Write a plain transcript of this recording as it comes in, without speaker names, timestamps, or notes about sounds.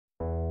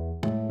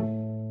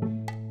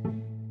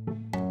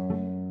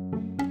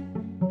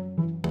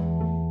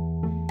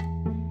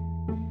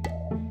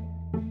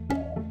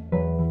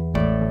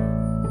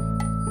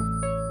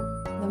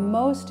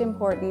most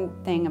important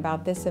thing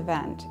about this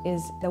event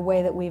is the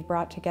way that we've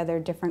brought together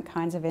different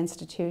kinds of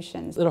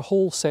institutions. There are a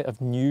whole set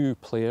of new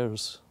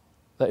players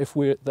that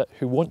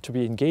who want to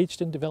be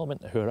engaged in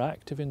development, who are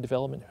active in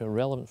development, who are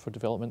relevant for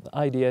development,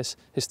 that IDS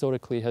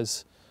historically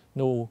has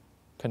no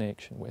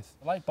connection with.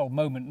 The light bulb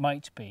moment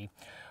might be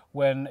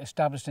when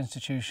established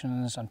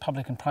institutions and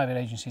public and private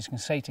agencies can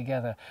say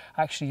together,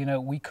 actually, you know,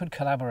 we could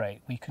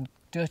collaborate, we can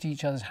dirty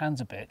each other's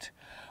hands a bit,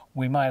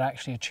 we might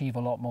actually achieve a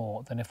lot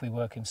more than if we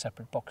work in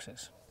separate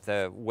boxes.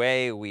 The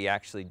way we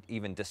actually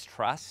even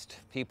distrust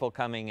people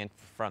coming in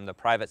from the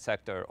private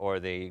sector or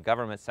the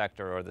government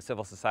sector or the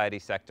civil society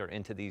sector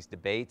into these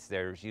debates,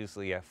 there's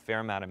usually a fair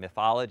amount of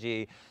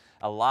mythology,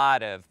 a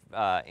lot of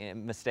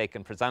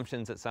mistaken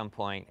presumptions at some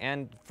point,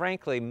 and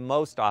frankly,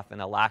 most often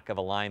a lack of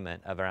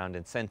alignment around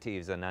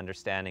incentives and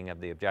understanding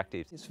of the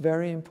objectives. It's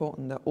very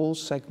important that all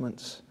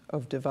segments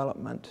of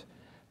development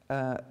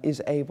is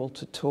able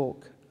to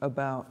talk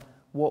about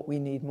what we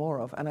need more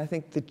of. And I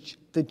think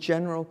the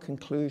general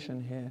conclusion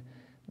here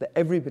that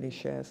everybody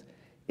shares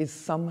is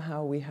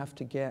somehow we have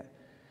to get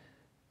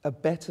a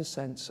better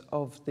sense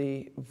of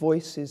the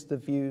voices, the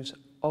views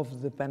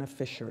of the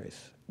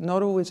beneficiaries.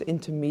 Not always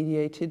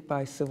intermediated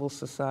by civil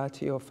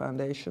society or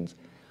foundations,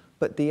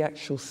 but the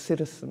actual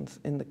citizens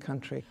in the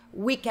country.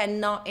 We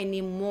cannot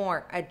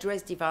anymore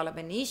address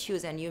development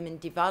issues and human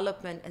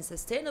development and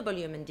sustainable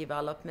human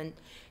development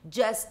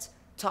just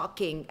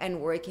talking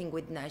and working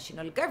with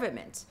national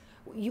governments.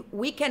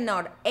 We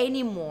cannot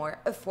anymore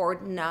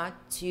afford not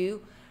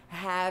to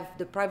have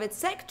the private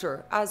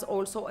sector as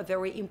also a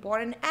very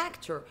important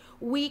actor.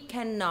 We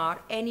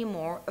cannot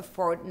anymore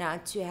afford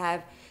not to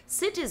have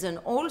citizens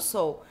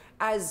also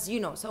as,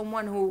 you know,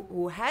 someone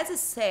who has a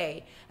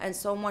say and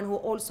someone who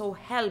also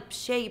helps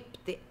shape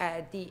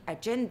the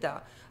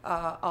agenda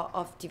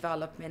of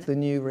development. The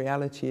new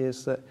reality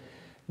is that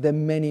there are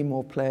many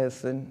more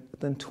players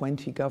than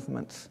 20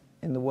 governments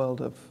in the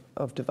world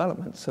of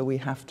development, so we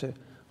have to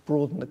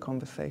broaden the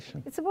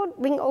conversation. It's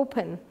about being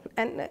open,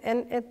 and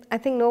I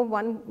think no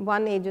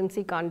one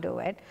agency can't do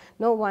it.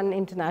 No one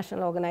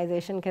international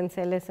organization can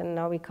say, listen,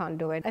 no, we can't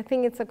do it. I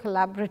think it's a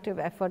collaborative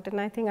effort,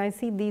 and I think I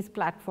see these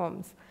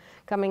platforms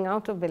coming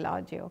out of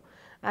Bellagio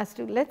as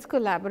to let's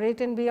collaborate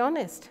and be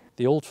honest.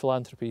 The old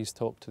philanthropies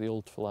talk to the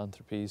old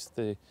philanthropies.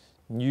 The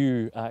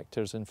new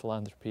actors in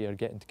philanthropy are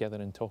getting together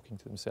and talking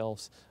to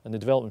themselves, and the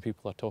development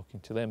people are talking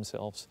to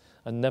themselves,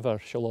 and never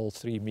shall all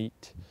three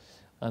meet.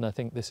 And I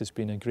think this has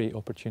been a great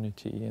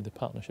opportunity, the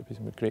partnership has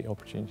been a great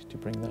opportunity to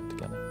bring that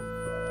together.